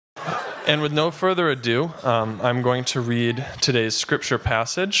And with no further ado, I'm going to read today's scripture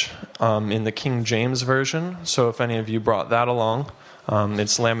passage in the King James Version. So if any of you brought that along,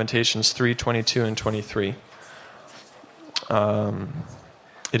 it's Lamentations 3:22 and 23.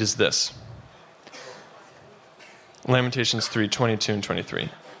 It is this. Lamentations 3:22 and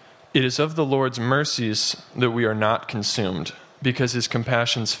 23. It is of the Lord's mercies that we are not consumed, because his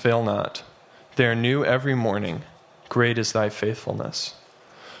compassions fail not. They are new every morning. Great is thy faithfulness.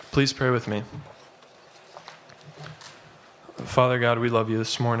 Please pray with me. Father God, we love you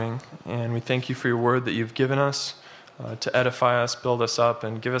this morning, and we thank you for your word that you've given us to edify us, build us up,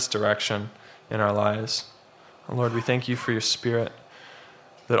 and give us direction in our lives. And Lord, we thank you for your Spirit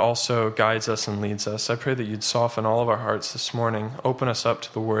that also guides us and leads us. I pray that you'd soften all of our hearts this morning, open us up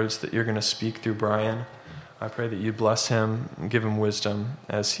to the words that you're going to speak through Brian. I pray that you bless him and give him wisdom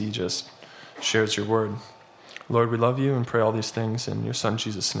as he just shares your word. Lord, we love you and pray all these things in your Son,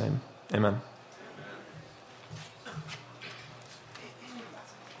 Jesus' name. Amen.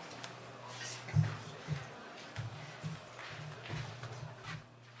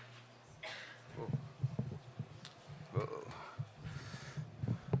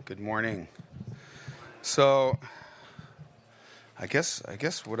 Good morning. So, I guess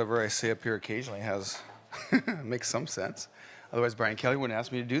whatever I say up here occasionally makes some sense. Otherwise, Brian Kelly wouldn't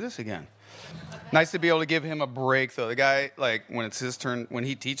ask me to do this again. Nice to be able to give him a break, though. The guy, when it's his turn, when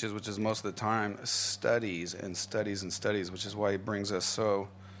he teaches, which is most of the time, studies and studies and studies, which is why he brings us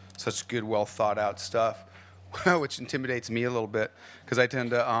such good, well thought out stuff, which intimidates me a little bit because I tend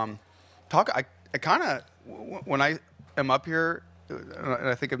to talk. I kind of, when I am up here, and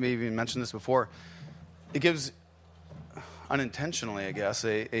I think I've maybe even mentioned this before, it gives, unintentionally, I guess,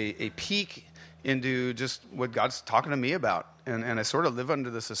 a peek into just what God's talking to me about. And I sort of live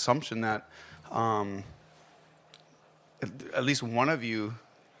under this assumption that at least one of you,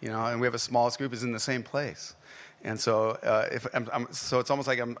 and we have a smallest group, is in the same place. And so so it's almost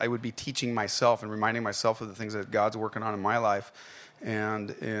like I would be teaching myself and reminding myself of the things that God's working on in my life. And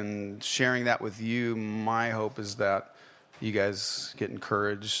in sharing that with you, my hope is that you guys get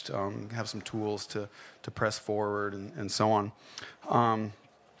encouraged, have some tools to press forward and so on. I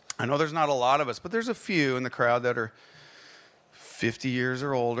know there's not a lot of us, but there's a few in the crowd that are 50 years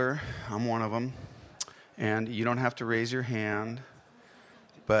or older. I'm one of them. And you don't have to raise your hand.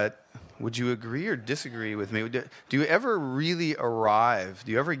 But would you agree or disagree with me? Do you ever really arrive?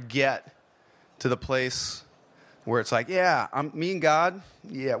 Do you ever get to the place where it's like, yeah, me and God,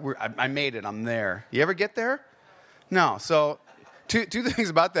 yeah, I made it. I'm there. You ever get there? No. So two things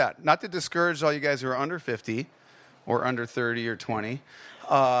about that. Not to discourage all you guys who are under 50 or under 30 or 20.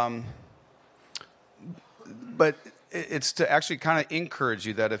 But it's to actually kind of encourage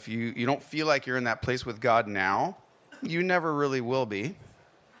you that if you don't feel like you're in that place with God now, you never really will be.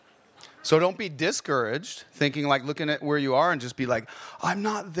 So don't be discouraged, thinking like looking at where you are and just be like, I'm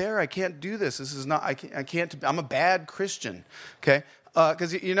not there. I can't do this. This is not. I can't. I'm a bad Christian. Okay.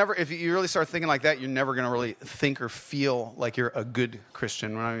 Because you never, if you really start thinking like that, you're never going to really think or feel like you're a good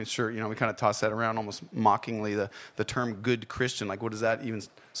Christian. I'm not even sure, we kind of toss that around almost mockingly, the term good Christian. Like, what is that even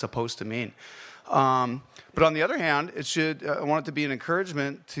supposed to mean? But on the other hand, I want it to be an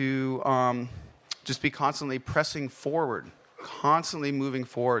encouragement to just be constantly pressing forward, constantly moving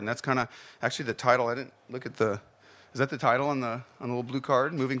forward. And that's kind of, actually the title, I didn't look at is that the title on the little blue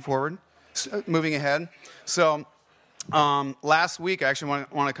card, moving forward, moving ahead? So, last week, I actually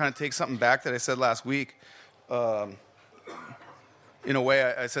want to kind of take something back that I said last week. In a way,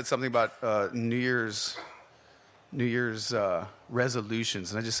 I said something about New Year's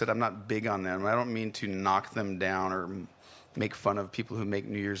resolutions, and I just said I'm not big on them. I don't mean to knock them down or make fun of people who make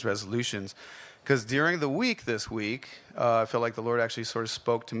New Year's resolutions, because during the week this week, I felt like the Lord actually sort of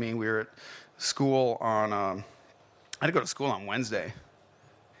spoke to me. We were at school on, I had to go to school on Wednesday.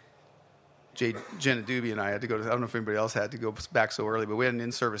 Jenna Doobie and I had to go to, I don't know if anybody else had to go back so early, but we had an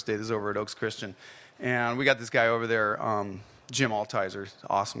in-service day. This is over at Oaks Christian. And we got this guy over there, Jim Altizer,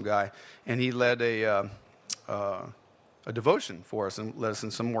 awesome guy. And he led a devotion for us and led us in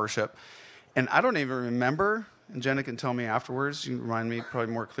some worship. And I don't even remember, and Jenna can tell me afterwards, you can remind me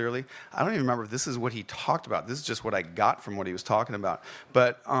probably more clearly, I don't even remember if this is what he talked about. This is just what I got from what he was talking about.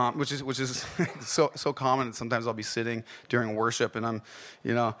 But, which is so common, and sometimes I'll be sitting during worship, and I'm,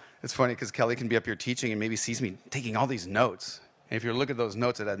 it's funny because Kelly can be up here teaching and maybe sees me taking all these notes. And if you look at those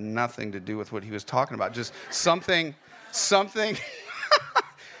notes, it had nothing to do with what he was talking about. Just something clicks,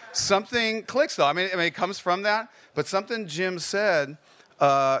 though. I mean, it comes from that, but something Jim said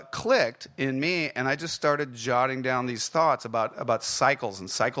clicked in me, and I just started jotting down these thoughts about cycles and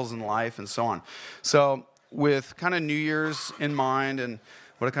cycles in life and so on. So with kind of New Year's in mind and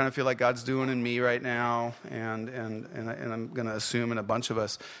what I kind of feel like God's doing in me right now, and I'm going to assume in a bunch of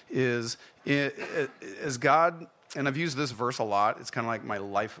us, is God, and I've used this verse a lot. It's kind of like my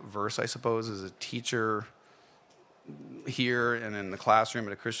life verse, I suppose, as a teacher here and in the classroom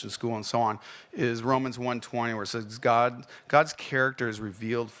at a Christian school and so on, is Romans 1:20, where it says God's character is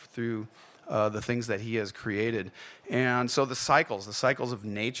revealed through the things that he has created. And so the cycles of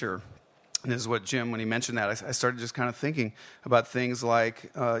nature, and this is what Jim, when he mentioned that, I started just kind of thinking about things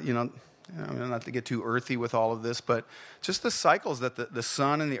like, not to get too earthy with all of this, but just the cycles that the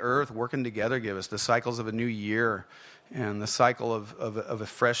sun and the earth working together give us, the cycles of a new year and the cycle of a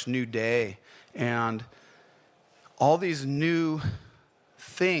fresh new day, and all these new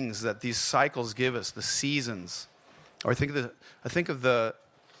things that these cycles give us, the seasons. Or I think of the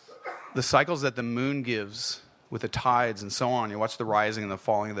cycles that the moon gives with the tides and so on. You watch the rising and the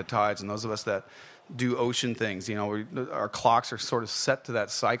falling of the tides, and those of us that do ocean things, our clocks are sort of set to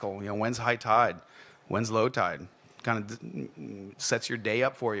that cycle. When's high tide? When's low tide? Kind of sets your day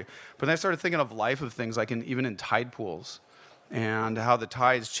up for you. But then I started thinking of life of things like even in tide pools, and how the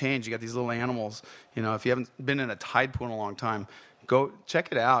tides change. You got these little animals. If you haven't been in a tide pool in a long time, go check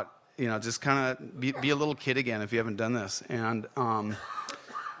it out. Just kind of be a little kid again if you haven't done this. And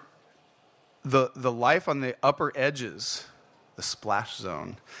the life on the upper edges, the splash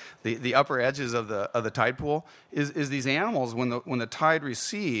zone, the upper edges of the tide pool is these animals. When the tide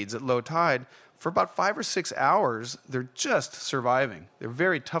recedes at low tide, for about 5 or 6 hours, they're just surviving. They're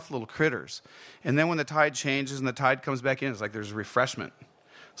very tough little critters. And then when the tide changes and the tide comes back in, it's like there's refreshment.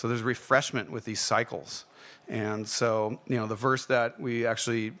 So there's refreshment with these cycles. And so, the verse that we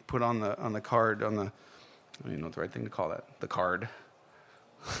actually put on the card, I don't know what the right thing to call that, the card,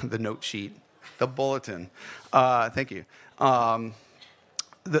 the note sheet, the bulletin. Thank you. The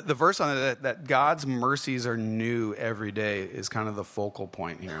verse on it, that God's mercies are new every day, is kind of the focal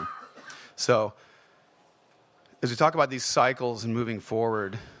point here. So, as we talk about these cycles and moving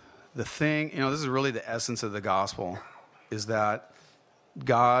forward, the thing, this is really the essence of the gospel, is that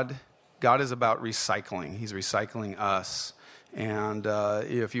God is about recycling. He's recycling us. And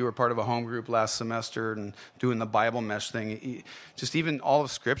if you were part of a home group last semester and doing the Bible mesh thing, just even all of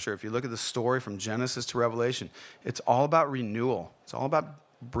Scripture, if you look at the story from Genesis to Revelation, it's all about renewal. It's all about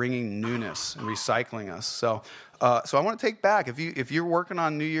bringing newness and recycling us. So I want to take back, if you're working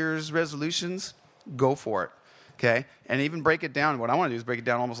on New Year's resolutions, go for it, okay? And even break it down. What I want to do is break it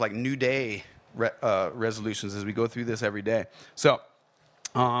down almost like New Day resolutions as we go through this every day. So,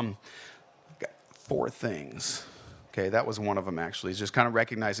 got 4 things. Okay, that was one of them actually. It's just kind of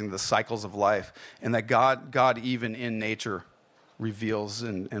recognizing the cycles of life, and that God even in nature reveals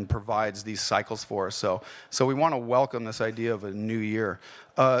and provides these cycles for us. So we want to welcome this idea of a new year.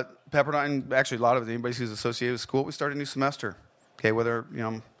 Pepperdine, actually a lot of anybody who's associated with school, we start a new semester. Okay, whether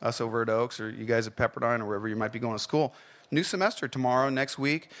us over at Oaks or you guys at Pepperdine or wherever you might be going to school. New semester tomorrow, next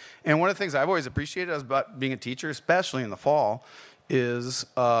week. And one of the things I've always appreciated about being a teacher, especially in the fall, is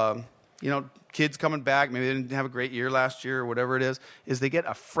kids coming back, maybe they didn't have a great year last year or whatever it is they get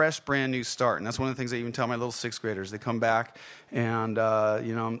a fresh, brand new start. And that's one of the things I even tell my little 6th graders. They come back and, I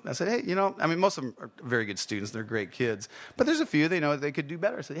said, hey, most of them are very good students. They're great kids. But there's a few they know they could do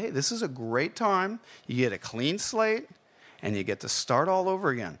better. I said, hey, this is a great time. You get a clean slate and you get to start all over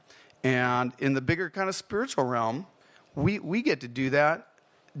again. And in the bigger kind of spiritual realm, we get to do that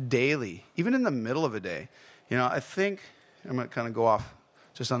daily, even in the middle of a day. I think I'm going to kind of go off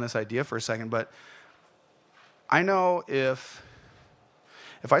just on this idea for a second, but I know if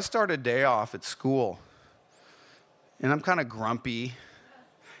I start a day off at school and I'm kind of grumpy,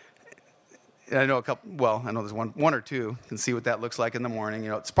 and I know there's one or two can see what that looks like in the morning.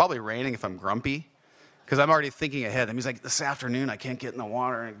 It's probably raining if I'm grumpy, because I'm already thinking ahead. That means like this afternoon I can't get in the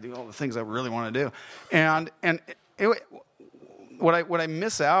water and do all the things I really want to do, and what I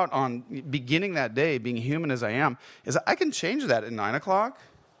miss out on beginning that day, being human as I am, is I can change that at 9 o'clock.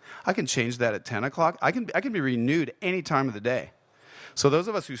 I can change that at 10 o'clock. I can be renewed any time of the day. So those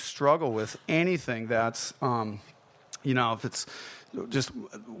of us who struggle with anything that's, if it's just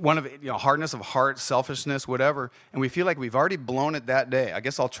one of hardness of heart, selfishness, whatever, and we feel like we've already blown it that day, I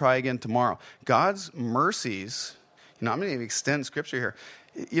guess I'll try again tomorrow. God's mercies, I'm going to extend Scripture here.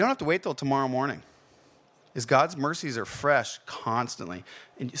 You don't have to wait till tomorrow morning. God's mercies are fresh constantly.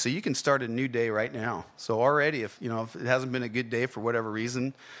 And so you can start a new day right now. So already, if it hasn't been a good day for whatever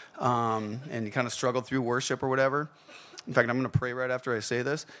reason, and you kind of struggled through worship or whatever, in fact, I'm going to pray right after I say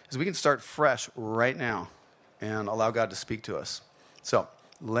this, is we can start fresh right now and allow God to speak to us. So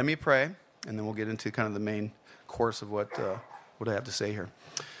let me pray, and then we'll get into kind of the main course of what I have to say here.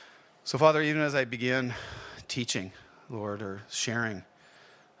 So Father, even as I begin teaching, Lord, or sharing,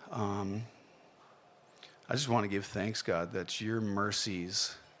 I just want to give thanks, God, that your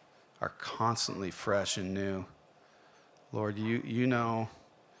mercies are constantly fresh and new. Lord, you know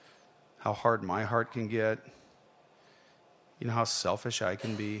how hard my heart can get. You know how selfish I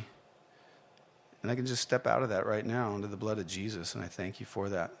can be. And I can just step out of that right now under the blood of Jesus, and I thank you for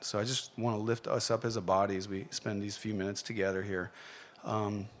that. So I just want to lift us up as a body as we spend these few minutes together here,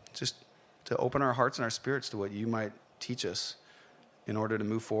 just to open our hearts and our spirits to what you might teach us in order to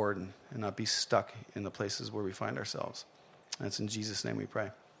move forward and not be stuck in the places where we find ourselves. And it's in Jesus' name we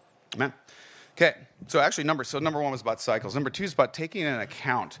pray. Amen. Okay, so number one was about cycles. Number two is about taking an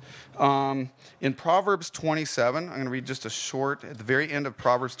account. In Proverbs 27, I'm going to read just a short, at the very end of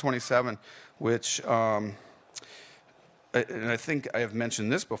Proverbs 27, which, and I think I have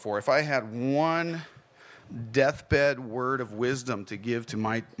mentioned this before, if I had one deathbed word of wisdom to give to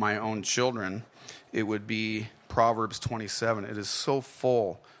my own children, it would be Proverbs 27. It is so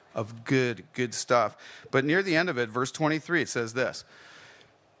full of good stuff. But near the end of it, verse 23, it says this.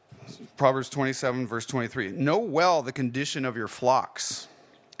 Proverbs 27, verse 23. Know well the condition of your flocks,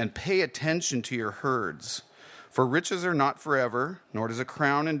 and pay attention to your herds. For riches are not forever, nor does a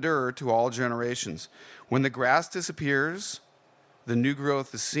crown endure to all generations. When the grass disappears, the new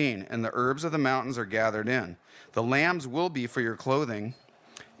growth is seen, and the herbs of the mountains are gathered in. The lambs will be for your clothing,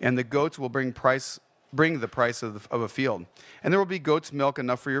 and the goats will bring the price of a field. And there will be goat's milk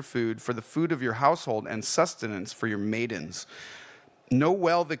enough for your food, for the food of your household, and sustenance for your maidens. Know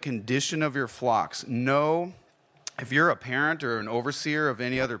well the condition of your flocks. Know, if you're a parent or an overseer of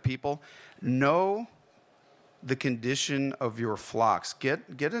any other people, know the condition of your flocks. Get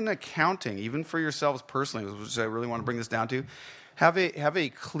an accounting, even for yourselves personally, which I really want to bring this down to. Have a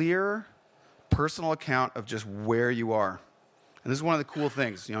clear personal account of just where you are. And this is one of the cool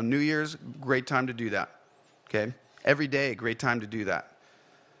things. New Year's, great time to do that. Okay? Every day, great time to do that.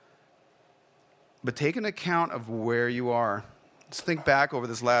 But take an account of where you are. Let's think back over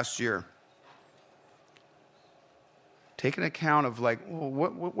this last year. Take an account of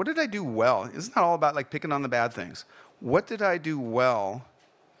what did I do well? It's not all about picking on the bad things. What did I do well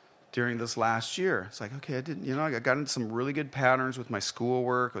during this last year? It's okay, I got into some really good patterns with my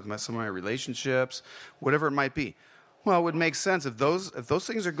schoolwork, with some of my relationships, whatever it might be. Well, it would make sense if those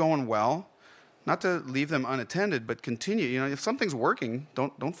things are going well, not to leave them unattended, but continue. If something's working,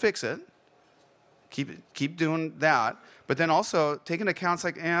 don't fix it. Keep doing that. But then also take into account,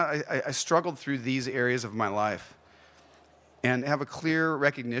 I struggled through these areas of my life. And have a clear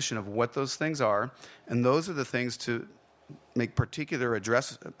recognition of what those things are. And those are the things to make particular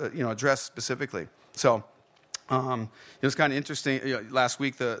address specifically. So it was kind of interesting. Last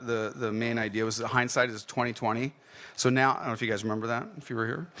week, the main idea was that hindsight is 20/20. So now, I don't know if you guys remember that, if you were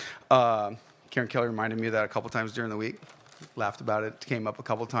here. Karen Kelly reminded me of that a couple times during the week. Laughed about it. Came up a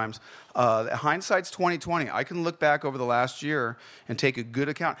couple times. Hindsight's 20/20. I can look back over the last year and take a good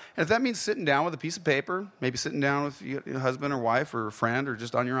account. And if that means sitting down with a piece of paper, maybe sitting down with your husband or wife or a friend or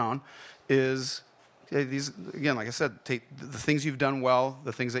just on your own, is these, again, like I said, take the things you've done well,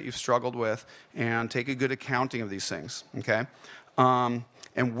 the things that you've struggled with, and take a good accounting of these things, okay? And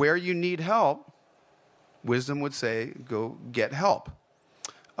where you need help, wisdom would say, go get help.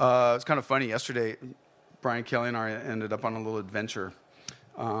 It's kind of funny. Yesterday, Brian Kelly and I ended up on a little adventure.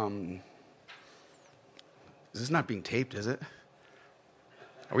 This is not being taped, is it?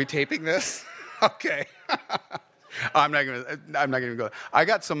 Are we taping this? Okay. I'm not gonna go. I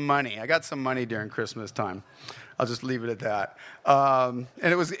got some money during Christmas time. I'll just leave it at that. And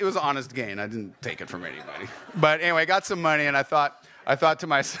it was honest gain. I didn't take it from anybody. But anyway, I got some money, and I thought to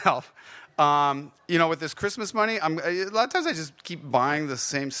myself, with this Christmas money, a lot of times I just keep buying the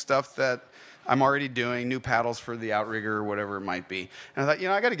same stuff that I'm already doing, new paddles for the outrigger or whatever it might be. And I thought,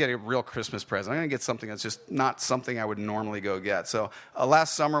 I got to get a real Christmas present. I'm going to get something that's just not something I would normally go get. So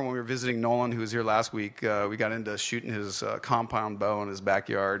last summer when we were visiting Nolan, who was here last week, we got into shooting his compound bow in his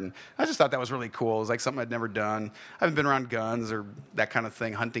backyard. And I just thought that was really cool. It was like something I'd never done. I haven't been around guns or that kind of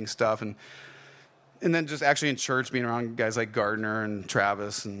thing, hunting stuff. And then just actually in church, being around guys like Gardner and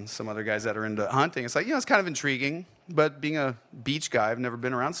Travis and some other guys that are into hunting, it's it's kind of intriguing. But being a beach guy, I've never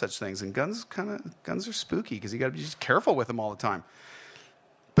been around such things. And guns are spooky because you got to be just careful with them all the time.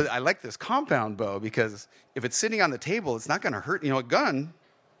 But I like this compound bow because if it's sitting on the table, it's not going to hurt. A gun,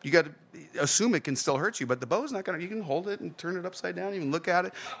 you got to assume it can still hurt you. But the bow is not going to. You can hold it and turn it upside down. You can look at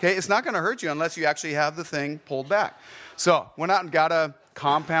it. Okay, it's not going to hurt you unless you actually have the thing pulled back. So went out and got a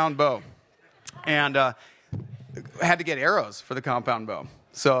compound bow. And had to get arrows for the compound bow.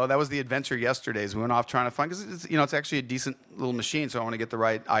 So that was the adventure yesterday. We went off trying to find, because it's actually a decent little machine, so I want to get the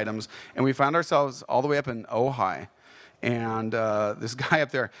right items. And we found ourselves all the way up in Ojai. And this guy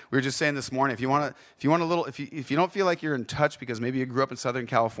up there, we were just saying this morning, if you don't feel like you're in touch because maybe you grew up in Southern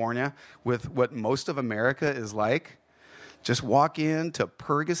California with what most of America is like, just walk into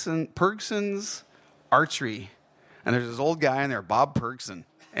Pergson's Archery. And there's this old guy in there, Bob Pergson.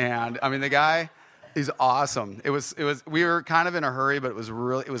 And I mean, the guy is awesome. We were kind of in a hurry, but it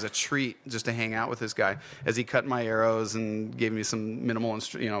was a treat just to hang out with this guy as he cut my arrows and gave me some minimal,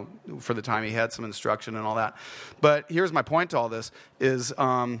 for the time he had some instruction and all that. But here's my point to all this is,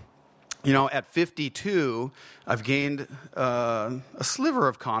 at 52, I've gained a sliver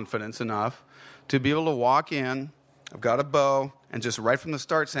of confidence enough to be able to walk in, I've got a bow, and just right from the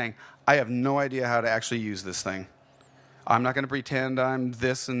start saying, I have no idea how to actually use this thing. I'm not going to pretend I'm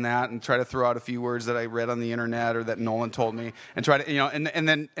this and that and try to throw out a few words that I read on the internet or that Nolan told me and try to, and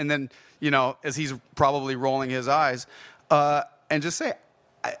then, as he's probably rolling his eyes, and just say,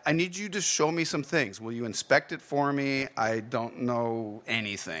 I need you to show me some things. Will you inspect it for me? I don't know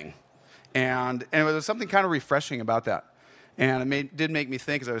anything. And there was something kind of refreshing about that. And it did make me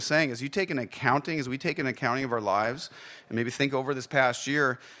think, as I was saying, as we take an accounting of our lives, and maybe think over this past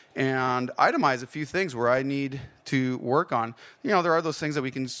year and itemize a few things where I need to work on. There are those things that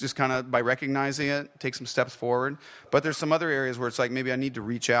we can just kind of, by recognizing it, take some steps forward. But there's some other areas where it's like maybe I need to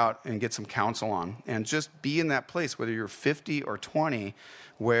reach out and get some counsel on. And just be in that place, whether you're 50 or 20,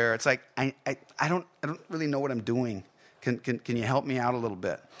 where it's like, I don't really know what I'm doing. Can you help me out a little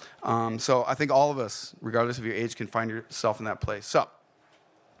bit? So I think all of us, regardless of your age, can find yourself in that place. So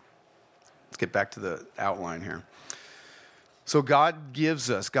let's get back to the outline here. So God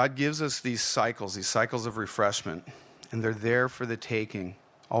gives us these cycles of refreshment, and they're there for the taking.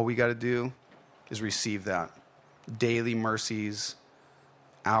 All we got to do is receive that. Daily mercies,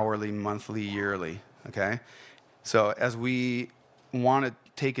 hourly, monthly, yearly, okay? So as we want to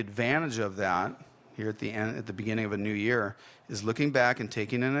take advantage of that, here at the beginning of a new year, is looking back and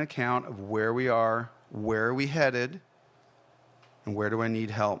taking an account of where we are, where are we headed, and where do I need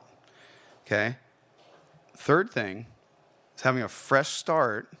help, okay? Third thing is having a fresh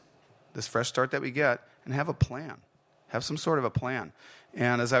start, this fresh start that we get, and have a plan. Have some sort of a plan.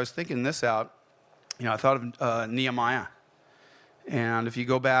 And as I was thinking this out, I thought of Nehemiah. And if you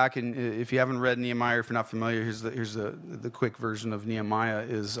go back, and if you haven't read Nehemiah, if you're not familiar, here's the quick version of Nehemiah.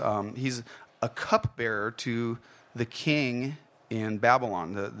 He's a cupbearer to the king in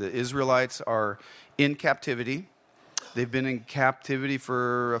Babylon. The Israelites are in captivity. They've been in captivity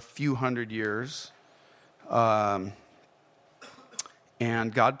for a few hundred years. And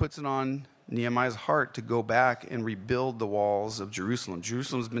God puts it on Nehemiah's heart to go back and rebuild the walls of Jerusalem.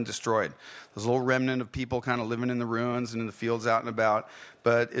 Jerusalem's been destroyed. There's a little remnant of people kind of living in the ruins and in the fields out and about,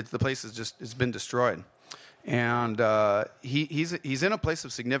 but the place it's been destroyed. And he's in a place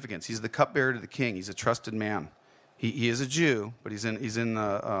of significance. He's the cupbearer to the king. He's a trusted man. He is a Jew, but he's in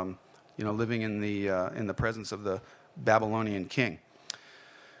the living in the presence of the Babylonian king.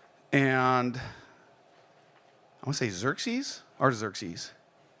 And I want to say Xerxes. Artaxerxes.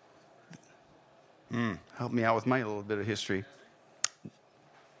 Help me out with my little bit of history.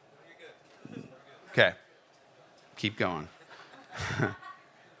 Okay. Keep going.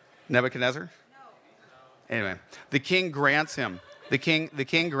 Nebuchadnezzar? Anyway, the king grants him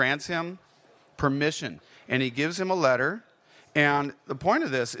permission, and he gives him a letter. And the point of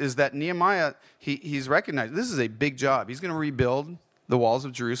this is that Nehemiah, he's recognized this is a big job. He's going to rebuild the walls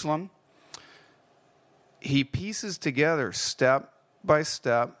of Jerusalem. He pieces together step by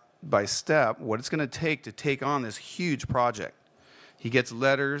step what it's going to take on this huge project. He gets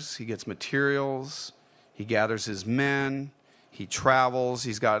letters, he gets materials, he gathers his men, he travels.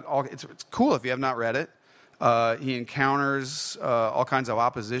 He's got it's cool if you have not read it. He encounters all kinds of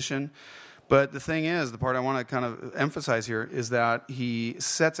opposition. But the thing is, the part I want to kind of emphasize here is that he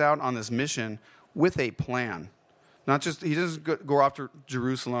sets out on this mission with a plan. Not just, he doesn't go after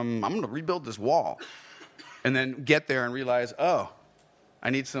Jerusalem, I'm going to rebuild this wall. And then get there and realize, I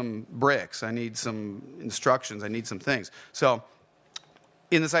need some bricks, I need some instructions, I need some things. So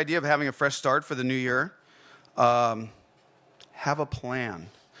in this idea of having a fresh start for the new year, have a plan.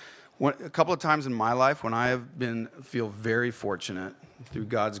 A couple of times in my life when I have feel very fortunate through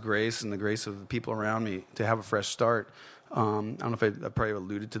God's grace and the grace of the people around me to have a fresh start. I don't know if I probably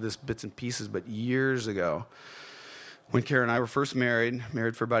alluded to this bits and pieces, but years ago, when Kara and I were first married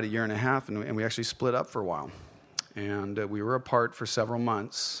for about 1.5 years, and we actually split up for a while. And we were apart for several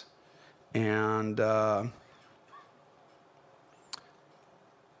months. And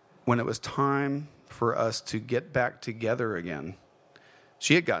when it was time for us to get back together again,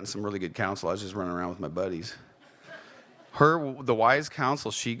 she had gotten some really good counsel. I was just running around with my buddies. The wise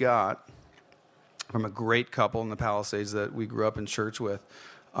counsel she got from a great couple in the Palisades that we grew up in church with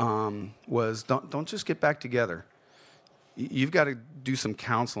was don't just get back together. You've got to do some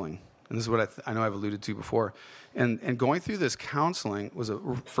counseling. And this is what I know I've alluded to before. And going through this counseling was,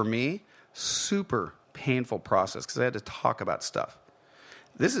 for me, super painful process because I had to talk about stuff.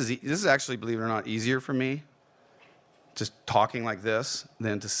 This is actually, believe it or not, easier for me, just talking like this,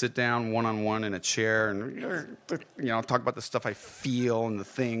 than to sit down one-on-one in a chair and talk about the stuff I feel and the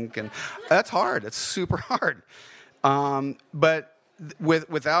think. And that's hard. It's super hard. But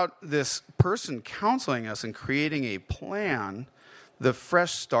without this person counseling us and creating a plan, the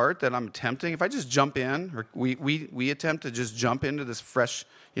fresh start that I'm attempting, if I just jump in, or we attempt to just jump into this fresh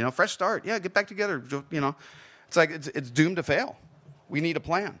start. Yeah, get back together. It's like it's doomed to fail. We need a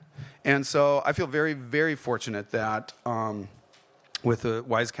plan. And so I feel very, very fortunate that with the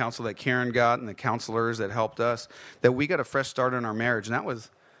wise counsel that Karen got and the counselors that helped us, that we got a fresh start in our marriage. And that was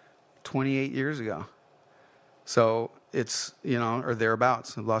 28 years ago. So it's, or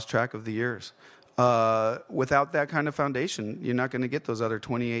thereabouts. I've lost track of the years. Without that kind of foundation, you're not going to get those other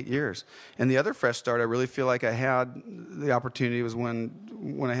 28 years. And the other fresh start I really feel like I had the opportunity was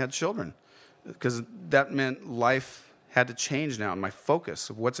when I had children, because that meant life had to change now, and my focus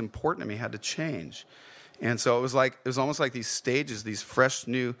of what's important to me had to change. And so it was almost like these stages, these fresh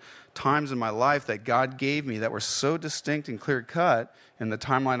new times in my life that God gave me that were so distinct and clear cut in the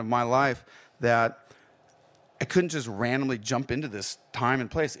timeline of my life that I couldn't just randomly jump into this time and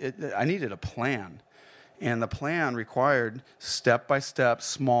place. I needed a plan. And the plan required step-by-step,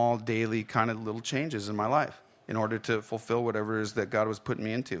 small, daily kind of little changes in my life in order to fulfill whatever it is that God was putting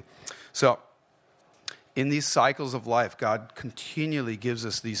me into. So in these cycles of life, God continually gives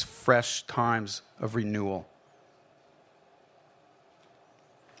us these fresh times of renewal.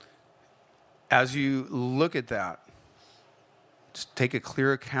 As you look at that, just take a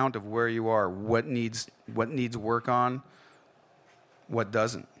clear account of where you are, what needs work on, what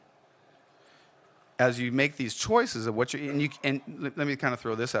doesn't. As you make these choices of what and let me kind of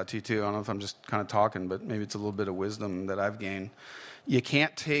throw this out to you too. I don't know if I'm just kind of talking, but maybe it's a little bit of wisdom that I've gained. You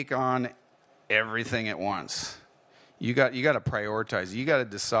can't take on everything at once. You got to prioritize. You got to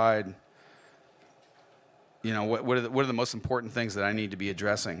decide. What are the most important things that I need to be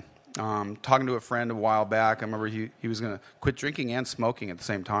addressing. Talking to a friend a while back, I remember he was going to quit drinking and smoking at the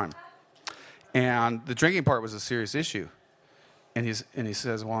same time, and the drinking part was a serious issue. And he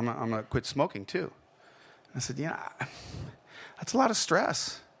says, "Well, I'm going to quit smoking too." I said, that's a lot of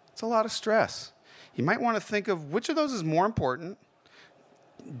stress. It's a lot of stress. You might want to think of which of those is more important.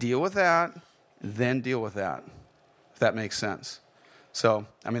 Deal with that, then deal with that, if that makes sense. So,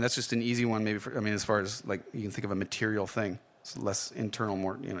 that's just an easy one, maybe. As far as like you can think of a material thing, it's less internal,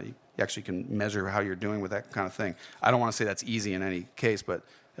 more. You actually can measure how you're doing with that kind of thing. I don't want to say that's easy in any case, but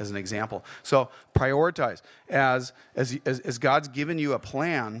as an example. So prioritize as God's given you a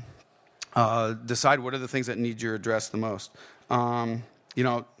plan. Decide what are the things that need your address the most. I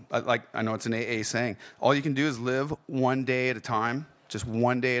know it's an AA saying, all you can do is live one day at a time, just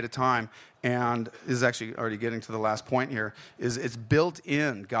one day at a time. And this is actually already getting to the last point here, is it's built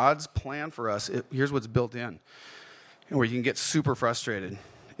in. God's plan for us, here's what's built in. And where you can get super frustrated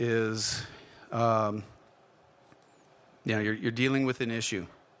is, you're dealing with an issue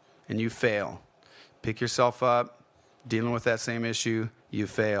and you fail. Pick yourself up, dealing with that same issue, you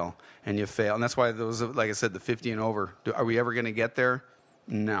fail. And you fail. And that's why those, like I said, the 50 and over, are we ever going to get there?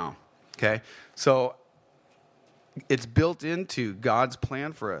 No. Okay? So it's built into God's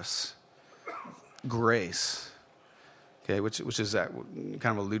plan for us. Grace. Okay, which is that kind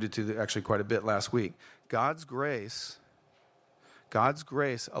of alluded to actually quite a bit last week. God's grace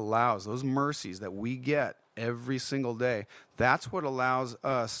allows those mercies that we get every single day. That's what allows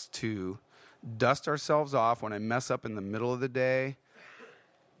us to dust ourselves off when I mess up in the middle of the day,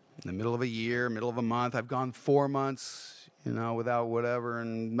 in the middle of a year, middle of a month. I've gone 4 months, without whatever,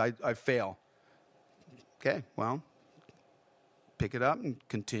 and I fail. Okay, well, pick it up and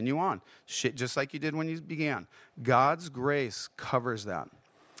continue on. Just like you did when you began. God's grace covers that.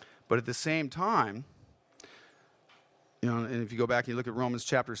 But at the same time, and if you go back and you look at Romans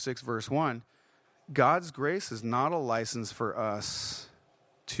chapter 6, verse 1, God's grace is not a license for us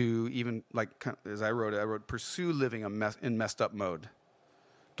to even, like, as I wrote, pursue living in messed up mode.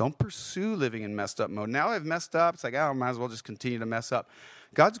 Don't pursue living in messed up mode. Now I've messed up. It's like, I might as well just continue to mess up.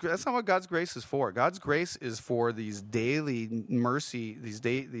 That's not what God's grace is for. God's grace is for these daily mercy, these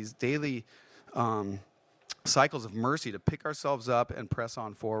daily cycles of mercy to pick ourselves up and press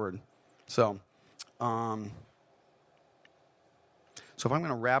on forward. So if I'm going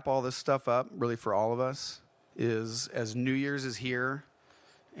to wrap all this stuff up, really for all of us, is as New Year's is here,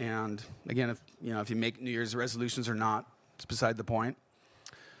 And again, if you make New Year's resolutions or not, it's beside the point.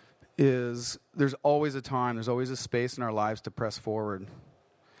 Is there's always a time, there's always a space in our lives to press forward.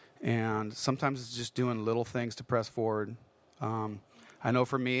 And sometimes it's just doing little things to press forward. I know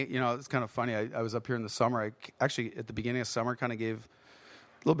for me, it's kind of funny. I was up here in the summer. I actually, at the beginning of summer, kind of gave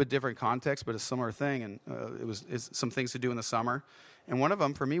a little bit different context, but a similar thing. And it's some things to do in the summer. And one of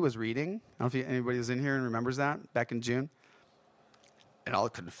them for me was reading. I don't know if anybody was in here and remembers that back in June. And I'll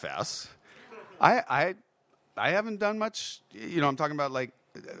confess, I haven't done much. I'm talking about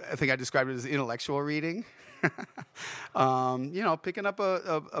I think I described it as intellectual reading. Picking up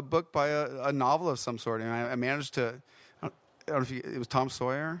a book by a novel of some sort. And I managed to, I don't know if it was Tom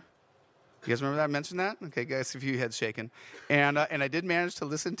Sawyer. You guys remember that? I mentioned that? Okay, guys, a few heads shaking. And I did manage to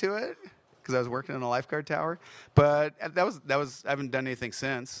listen to it because I was working in a lifeguard tower. But that was I haven't done anything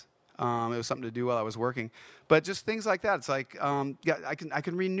since. It was something to do while I was working. But just things like that. It's like, I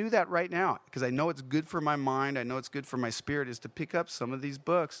can renew that right now because I know it's good for my mind. I know it's good for my spirit is to pick up some of these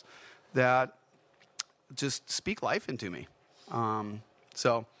books that just speak life into me.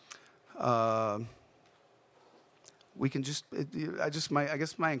 We can I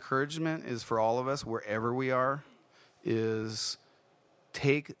guess my encouragement is for all of us, wherever we are, is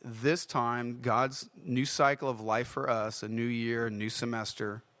take this time, God's new cycle of life for us, a new year, a new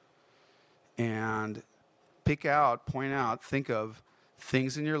semester, and point out, think of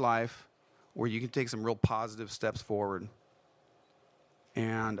things in your life where you can take some real positive steps forward.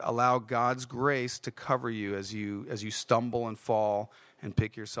 And allow God's grace to cover you as you stumble and fall and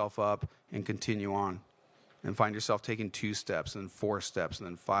pick yourself up and continue on. And find yourself taking 2 steps and 4 steps and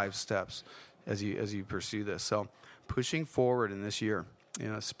then 5 steps as you pursue this. So pushing forward in this year,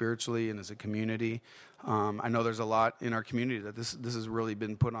 spiritually and as a community. I know there's a lot in our community that this has really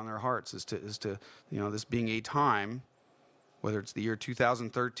been put on their hearts is to this being a time, whether it's the year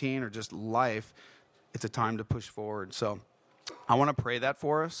 2013 or just life, it's a time to push forward. So I want to pray that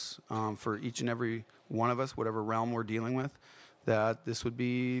for us, for each and every one of us, whatever realm we're dealing with, that this would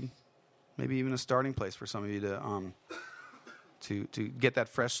be maybe even a starting place for some of you to get that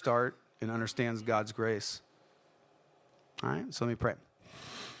fresh start and understands God's grace. All right, so let me pray.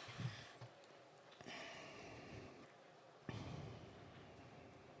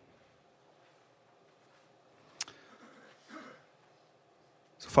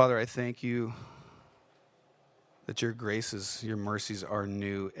 So, Father, I thank you that your graces, your mercies are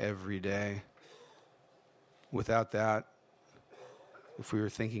new every day. Without that, if we were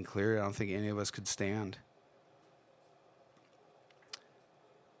thinking clearly, I don't think any of us could stand.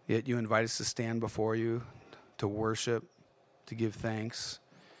 Yet you invite us to stand before you, to worship, to give thanks.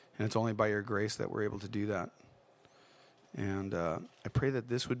 And it's only by your grace that we're able to do that. And I pray that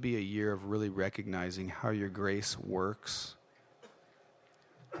this would be a year of really recognizing how your grace works.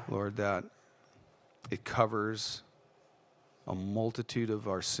 Lord, that it covers a multitude of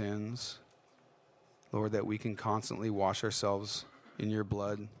our sins. Lord, that we can constantly wash ourselves in your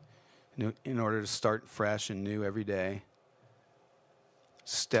blood in order to start fresh and new every day.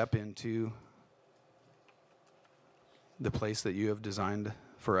 Step into the place that you have designed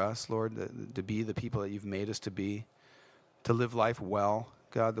for us, Lord, to be the people that you've made us to be, to live life well,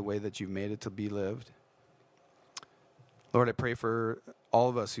 God, the way that you've made it to be lived. Lord, I pray for all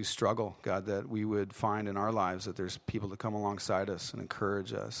of us who struggle, God, that we would find in our lives that there's people to come alongside us and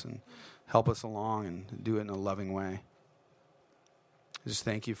encourage us and help us along and do it in a loving way. I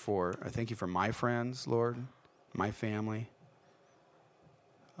thank you for my friends, Lord, my family.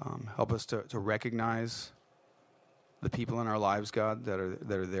 Help us to recognize the people in our lives, God, that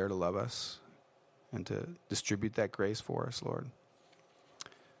are there to love us and to distribute that grace for us, Lord.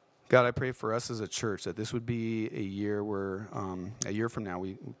 God, I pray for us as a church that this would be a year where, a year from now,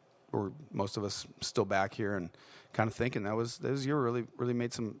 or most of us still back here and kind of thinking that was year really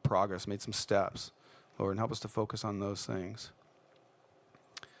made some progress, made some steps, Lord, and help us to focus on those things.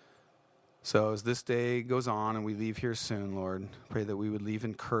 So as this day goes on and we leave here soon, Lord, I pray that we would leave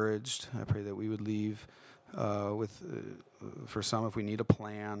encouraged. I pray that we would leave for some, if we need a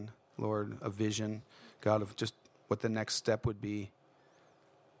plan, Lord, a vision, God, of just what the next step would be.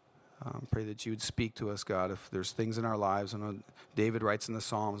 Pray that you would speak to us, God, if there's things in our lives. I know David writes in the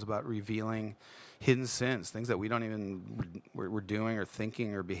Psalms about revealing hidden sins, things that we're doing or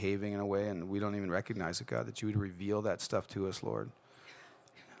thinking or behaving in a way and we don't even recognize it, God, that you would reveal that stuff to us, Lord.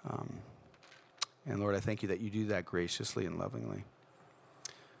 And Lord, I thank you that you do that graciously and lovingly.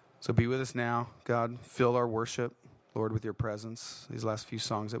 So be with us now, God. Fill our worship, Lord, with your presence, these last few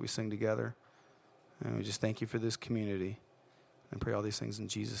songs that we sing together. And we just thank you for this community. And pray all these things in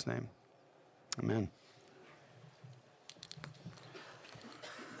Jesus' name. Amen.